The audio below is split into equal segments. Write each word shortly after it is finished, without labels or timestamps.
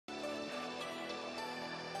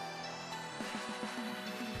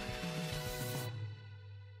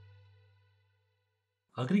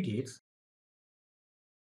Aggregates.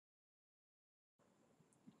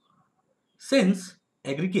 Since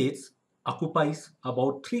aggregates occupies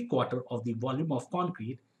about three-quarters of the volume of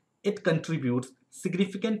concrete, it contributes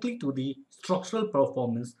significantly to the structural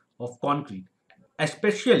performance of concrete,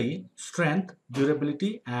 especially strength,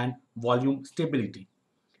 durability, and volume stability.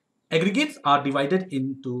 Aggregates are divided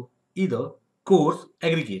into either coarse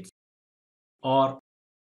aggregates or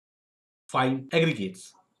fine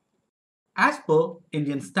aggregates. As per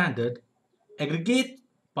Indian standard, aggregate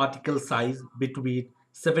particle size between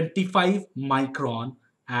 75 micron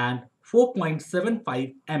and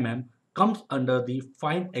 4.75 mm comes under the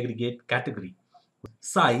fine aggregate category, while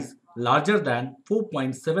size larger than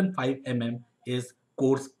 4.75 mm is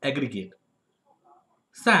coarse aggregate.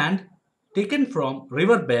 Sand taken from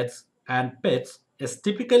riverbeds and pits is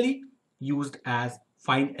typically used as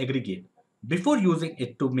fine aggregate. Before using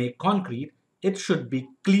it to make concrete, it should be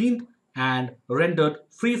cleaned and rendered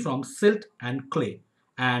free from silt and clay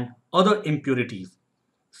and other impurities.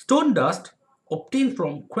 Stone dust obtained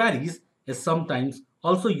from quarries is sometimes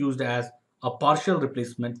also used as a partial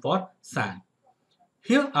replacement for sand.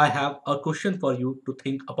 Here I have a question for you to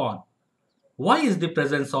think upon. Why is the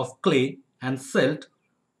presence of clay and silt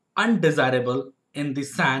undesirable in the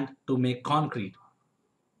sand to make concrete?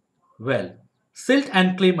 Well, silt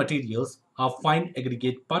and clay materials are fine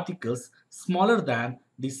aggregate particles smaller than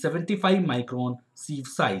the 75 micron sieve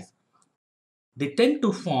size. They tend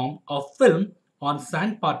to form a film on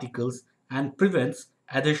sand particles and prevents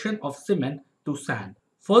adhesion of cement to sand.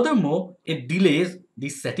 Furthermore, it delays the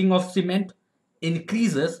setting of cement,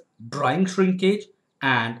 increases drying shrinkage,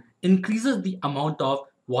 and increases the amount of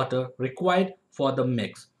water required for the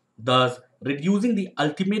mix, thus reducing the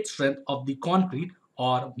ultimate strength of the concrete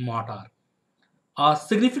or mortar. A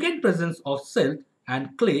significant presence of silt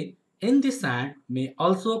and clay in the sand may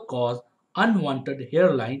also cause unwanted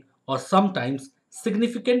hairline or sometimes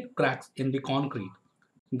significant cracks in the concrete.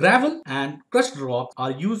 Gravel and crushed rocks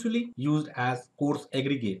are usually used as coarse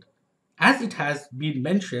aggregate. As it has been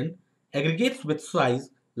mentioned, aggregates with size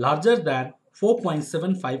larger than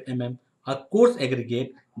 4.75 mm are coarse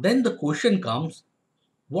aggregate. Then the question comes,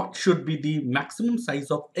 what should be the maximum size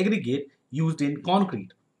of aggregate used in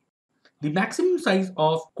concrete? The maximum size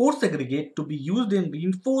of coarse aggregate to be used in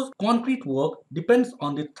reinforced concrete work depends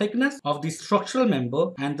on the thickness of the structural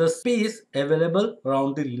member and the space available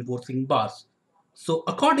around the reinforcing bars. So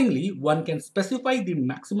accordingly, one can specify the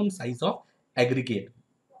maximum size of aggregate.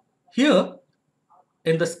 Here,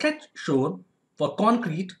 in the sketch shown for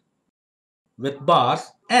concrete with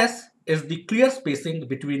bars, S is the clear spacing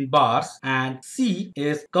between bars and C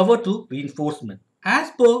is cover to reinforcement.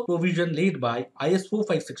 As per provision laid by IS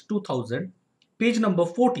 456-2000, page number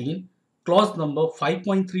 14, clause number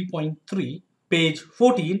 5.3.3, page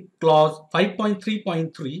 14, clause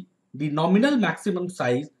 5.3.3, the nominal maximum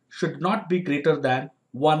size should not be greater than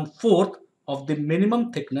one-fourth of the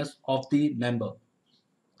minimum thickness of the member.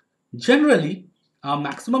 Generally, a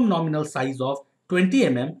maximum nominal size of 20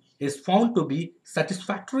 mm is found to be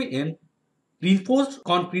satisfactory in reinforced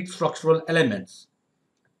concrete structural elements.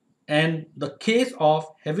 In the case of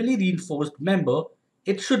heavily reinforced member,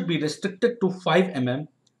 it should be restricted to 5 mm,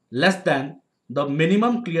 less than the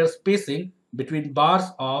minimum clear spacing between bars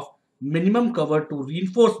of minimum cover to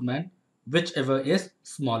reinforcement, whichever is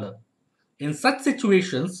smaller. In such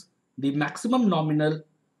situations, the maximum nominal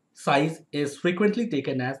size is frequently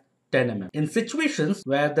taken as 10 mm. In situations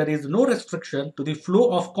where there is no restriction to the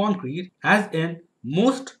flow of concrete, as in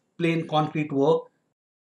most plain concrete work,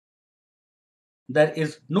 there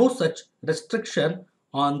is no such restriction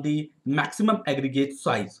on the maximum aggregate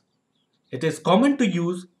size. It is common to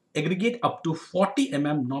use aggregate up to 40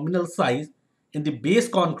 mm nominal size in the base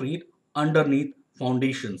concrete underneath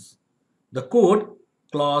foundations. The code,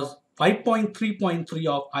 clause 5.3.3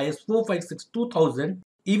 of IS 456-2000,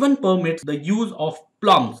 even permits the use of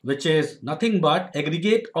plums, which is nothing but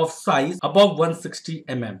aggregate of size above 160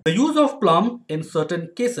 mm. The use of plum in certain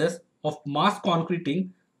cases of mass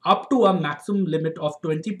concreting up to a maximum limit of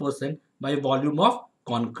 20% by volume of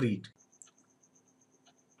concrete.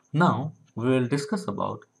 Now we will discuss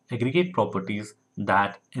about aggregate properties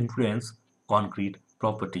that influence concrete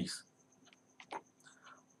properties.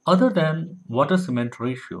 Other than water-cement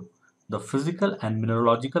ratio, the physical and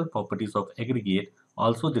mineralogical properties of aggregate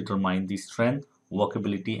also determine the strength,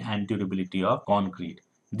 workability, and durability of concrete.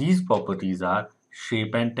 These properties are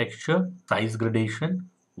shape and texture, size gradation,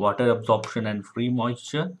 water absorption and free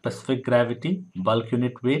moisture, specific gravity, bulk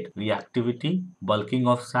unit weight, reactivity, bulking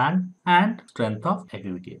of sand, and strength of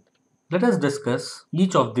aggregate. Let us discuss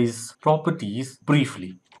each of these properties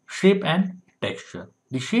briefly. Shape and texture.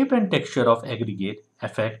 The shape and texture of aggregate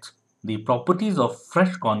affects the properties of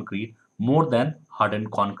fresh concrete more than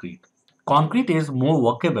hardened concrete. Concrete is more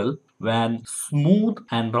workable when smooth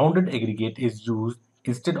and rounded aggregate is used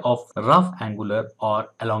instead of rough, angular, or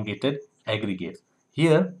elongated aggregates.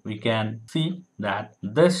 Here we can see that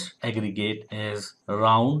this aggregate is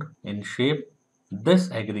round in shape,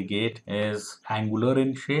 this aggregate is angular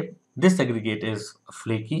in shape, this aggregate is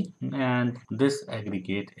flaky, and this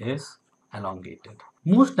aggregate is elongated.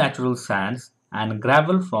 Most natural sands and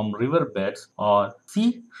gravel from riverbeds or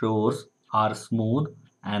seashores are smooth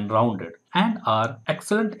and rounded and are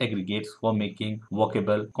excellent aggregates for making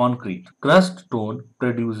workable concrete. Crust stone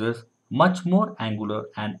produces much more angular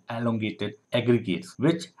and elongated aggregates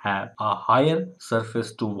which have a higher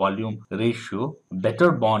surface to volume ratio,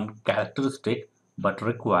 better bond characteristic, but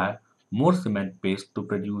require more cement paste to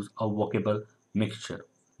produce a workable mixture.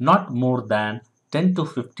 Not more than 10 to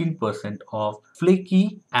 15% of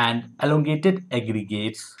flaky and elongated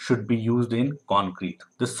aggregates should be used in concrete.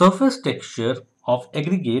 The surface texture of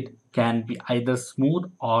aggregate can be either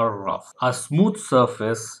smooth or rough. A smooth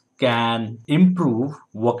surface can improve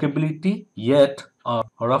workability, yet a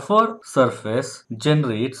rougher surface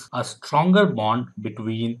generates a stronger bond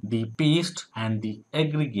between the paste and the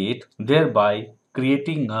aggregate, thereby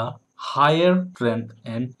creating a higher strength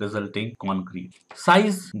in resulting concrete.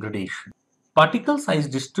 Size gradation. Particle size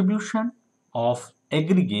distribution of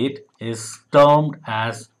aggregate is termed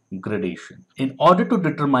as gradation. In order to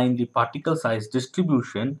determine the particle size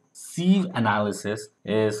distribution, sieve analysis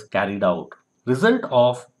is carried out. Result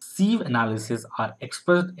of sieve analysis are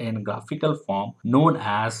expressed in graphical form known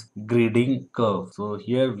as grading curve. So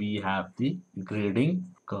here we have the grading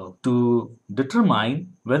curve. To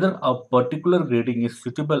determine whether a particular grading is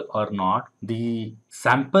suitable or not, the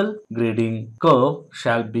sample grading curve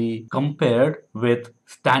shall be compared with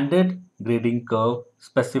standard grading curve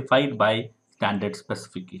specified by standard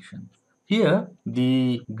specification. Here,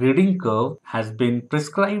 the grading curve has been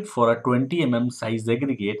prescribed for a 20 mm size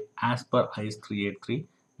aggregate as per IS 383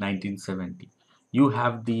 1970. You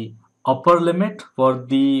have the upper limit for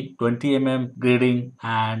the 20 mm grading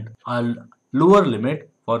and a lower limit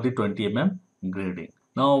for the 20 mm grading.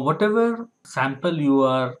 Now, whatever sample you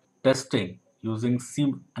are testing using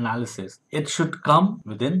sieve analysis, it should come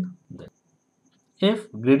within this.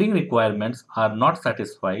 If grading requirements are not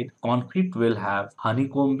satisfied, concrete will have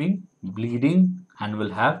honeycombing, bleeding, and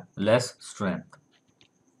will have less strength.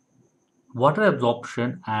 Water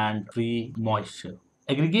absorption and free moisture.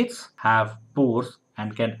 Aggregates have pores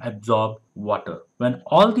and can absorb water. When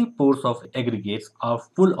all the pores of aggregates are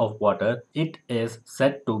full of water, it is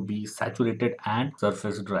said to be saturated and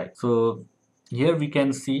surface dry. So here we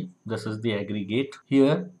can see this is the aggregate.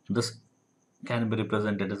 Here this can be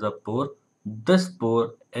represented as a pore. This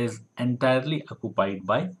pore is entirely occupied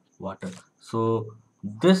by water. So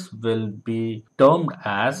this will be termed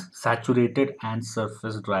as saturated and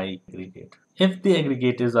surface dry aggregate. If the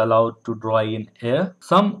aggregate is allowed to dry in air,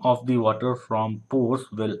 some of the water from pores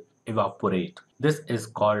will evaporate. This is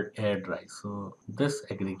called air dry. So this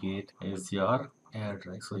aggregate is your air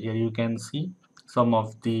dry. So here you can see some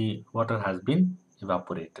of the water has been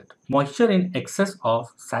evaporated. Moisture in excess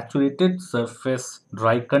of saturated surface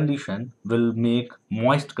dry condition will make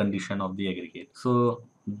moist condition of the aggregate. So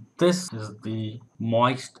this is the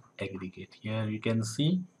moist aggregate. Here you can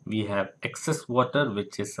see we have excess water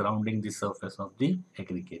which is surrounding the surface of the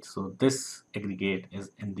aggregate. So this aggregate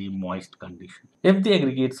is in the moist condition. If the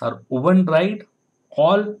aggregates are oven dried,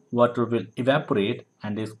 all water will evaporate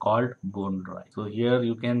and is called bone dry. So here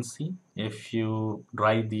you can see if you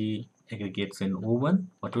dry the aggregates in oven,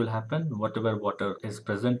 what will happen? Whatever water is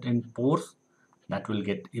present in pores, that will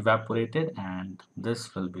get evaporated and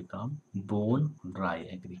this will become bone dry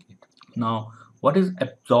aggregate. Now, what is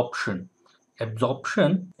absorption?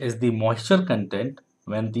 Absorption is the moisture content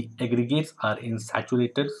when the aggregates are in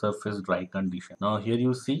saturated surface dry condition. Now here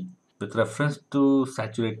you see with reference to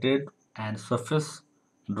saturated and surface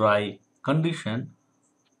dry condition,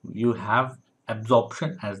 you have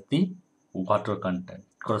absorption as the water content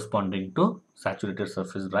corresponding to saturated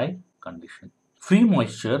surface dry condition. Free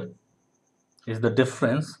moisture is the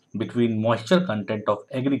difference between moisture content of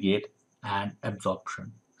aggregate and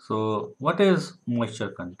absorption. So what is moisture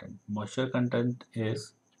content? Moisture content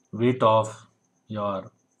is weight of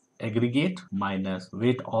your aggregate minus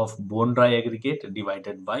weight of bone dry aggregate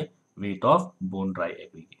divided by weight of bone dry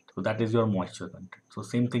aggregate. So that is your moisture content. So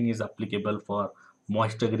same thing is applicable for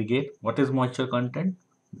moist aggregate. What is moisture content?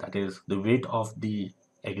 That is the weight of the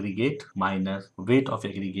aggregate minus weight of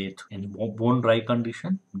aggregate in bone dry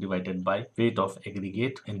condition divided by weight of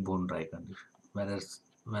aggregate in bone dry condition. Whereas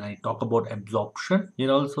when I talk about absorption,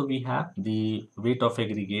 here also we have the weight of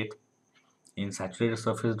aggregate in saturated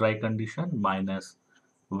surface dry condition minus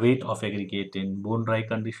weight of aggregate in bone dry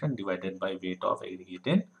condition divided by weight of aggregate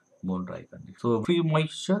in bone dry condition. So free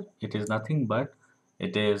moisture, it is nothing but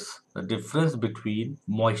it is the difference between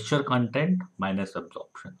moisture content minus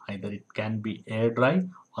absorption. Either it can be air dry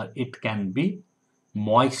or it can be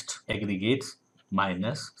moist aggregates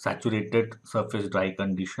minus saturated surface dry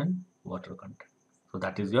condition water content. So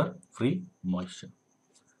that is your free moisture.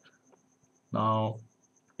 Now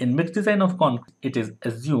in mixed design of concrete, it is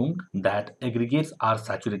assumed that aggregates are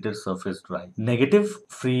saturated surface dry. Negative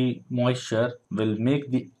free moisture will make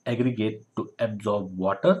the aggregate to absorb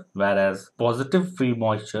water, whereas positive free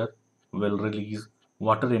moisture will release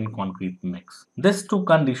water in concrete mix. This two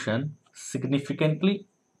condition significantly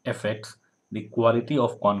affects the quality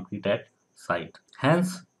of concrete at site.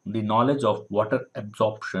 Hence, the knowledge of water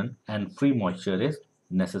absorption and free moisture is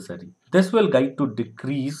necessary. This will guide to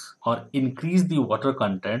decrease or increase the water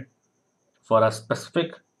content for a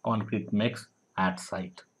specific concrete mix at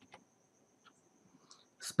site.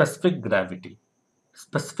 Specific gravity.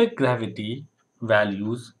 Specific gravity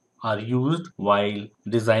values are used while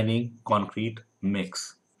designing concrete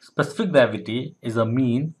mix. Specific gravity is a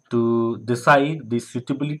mean to decide the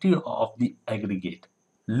suitability of the aggregate.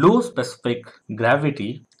 Low specific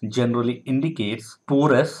gravity generally indicates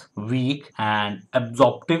porous, weak, and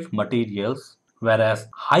absorptive materials, whereas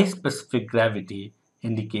high specific gravity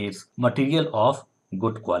indicates material of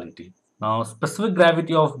good quality. Now, specific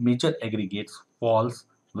gravity of major aggregates falls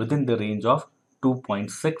within the range of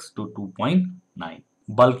 2.6 to 2.9.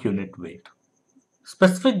 Bulk unit weight.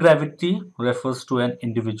 Specific gravity refers to an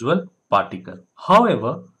individual particle.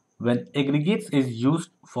 However, when aggregates is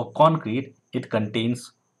used for concrete, it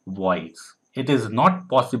contains voids. It is not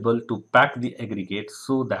possible to pack the aggregate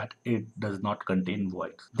so that it does not contain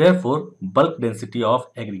voids. Therefore, bulk density of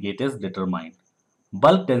aggregate is determined.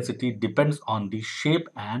 Bulk density depends on the shape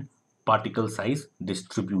and particle size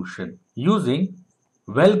distribution. Using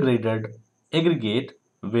well-graded aggregate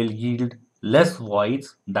will yield less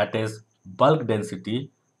voids, that is, bulk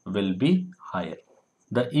density will be higher.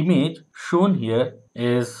 The image shown here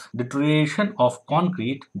is deterioration of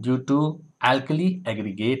concrete due to alkali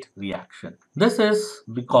aggregate reaction. This is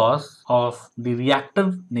because of the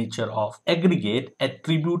reactive nature of aggregate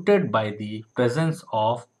attributed by the presence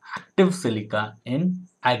of active silica in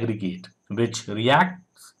aggregate, which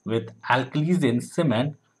reacts with alkalis in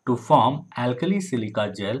cement to form alkali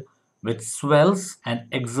silica gel, which swells and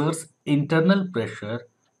exerts internal pressure,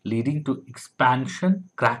 leading to expansion,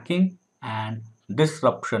 cracking, and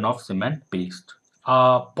disruption of cement paste.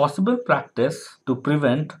 A possible practice to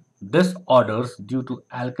prevent disorders due to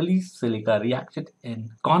alkali silica reaction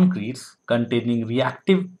in concretes containing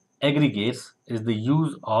reactive aggregates is the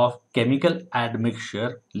use of chemical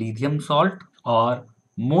admixture, lithium salt, or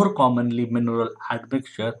more commonly mineral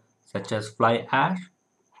admixture such as fly ash,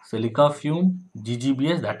 silica fume,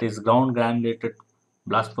 GGBS, that is ground granulated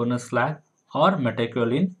blast furnace slag, or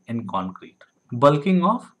metakaolin in concrete. Bulking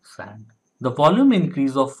of sand. The volume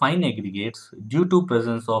increase of fine aggregates due to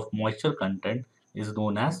presence of moisture content is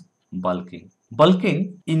known as bulking.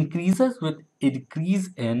 Bulking increases with increase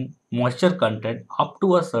in moisture content up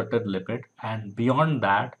to a certain limit, and beyond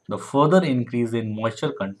that the further increase in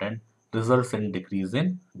moisture content results in decrease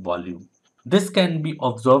in volume. This can be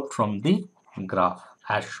observed from the graph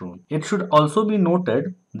as shown. It should also be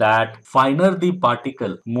noted that finer the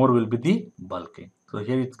particle, more will be the bulking. So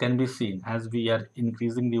here it can be seen as we are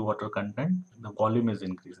increasing the water content, the volume is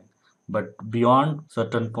increasing. But beyond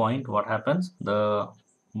certain point, what happens? The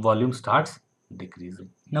volume starts decreasing.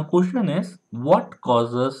 Now question is, what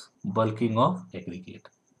causes bulking of aggregate?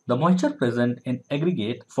 The moisture present in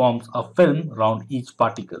aggregate forms a film around each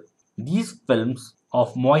particle. These films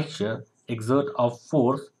of moisture exert a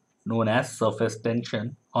force known as surface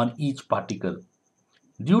tension on each particle.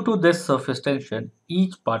 Due to this surface tension,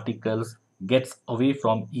 each particle gets away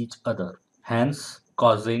from each other, hence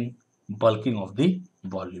causing bulking of the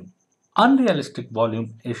volume. Unrealistic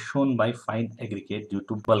volume is shown by fine aggregate due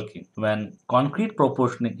to bulking. When concrete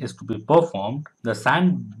proportioning is to be performed, the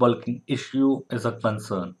sand bulking issue is a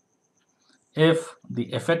concern. If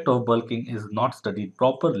the effect of bulking is not studied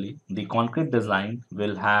properly, the concrete design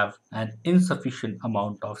will have an insufficient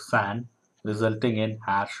amount of sand, resulting in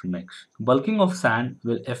harsh mix. Bulking of sand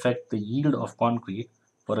will affect the yield of concrete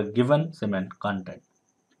for a given cement content.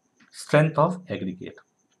 Strength of aggregate.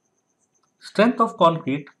 Strength of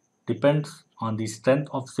concrete depends on the strength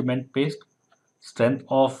of cement paste, strength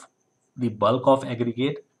of the bulk of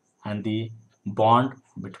aggregate and the bond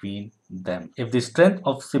between them. If the strength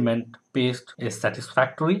of cement paste is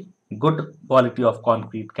satisfactory, good quality of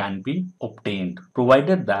concrete can be obtained,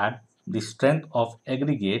 provided that the strength of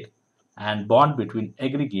aggregate and bond between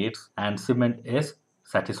aggregates and cement is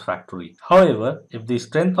satisfactory. However, if the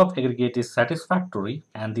strength of aggregate is satisfactory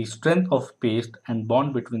and the strength of paste and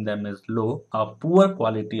bond between them is low, a poor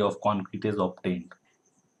quality of concrete is obtained.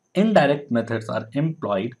 Indirect methods are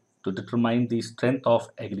employed to determine the strength of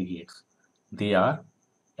aggregates. They are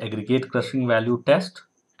aggregate crushing value test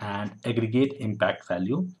and aggregate impact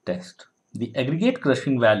value test. The aggregate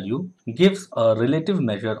crushing value gives a relative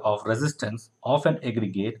measure of resistance of an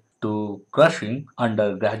aggregate to crushing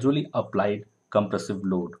under gradually applied compressive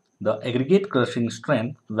load. The aggregate crushing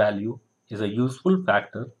strength value is a useful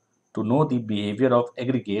factor to know the behavior of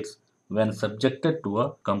aggregates when subjected to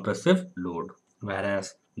a compressive load,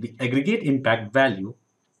 whereas the aggregate impact value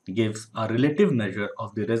gives a relative measure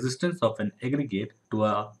of the resistance of an aggregate to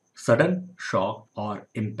a sudden shock or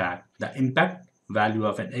impact. The impact value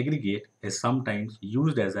of an aggregate is sometimes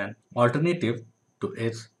used as an alternative to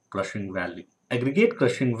its crushing value. Aggregate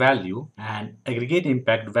crushing value and aggregate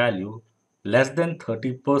impact value less than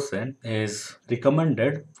 30% is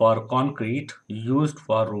recommended for concrete used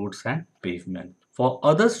for roads and pavement. For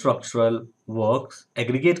other structural works,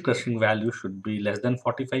 aggregate crushing value should be less than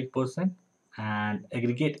 45% and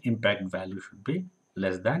aggregate impact value should be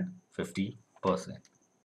less than 50%.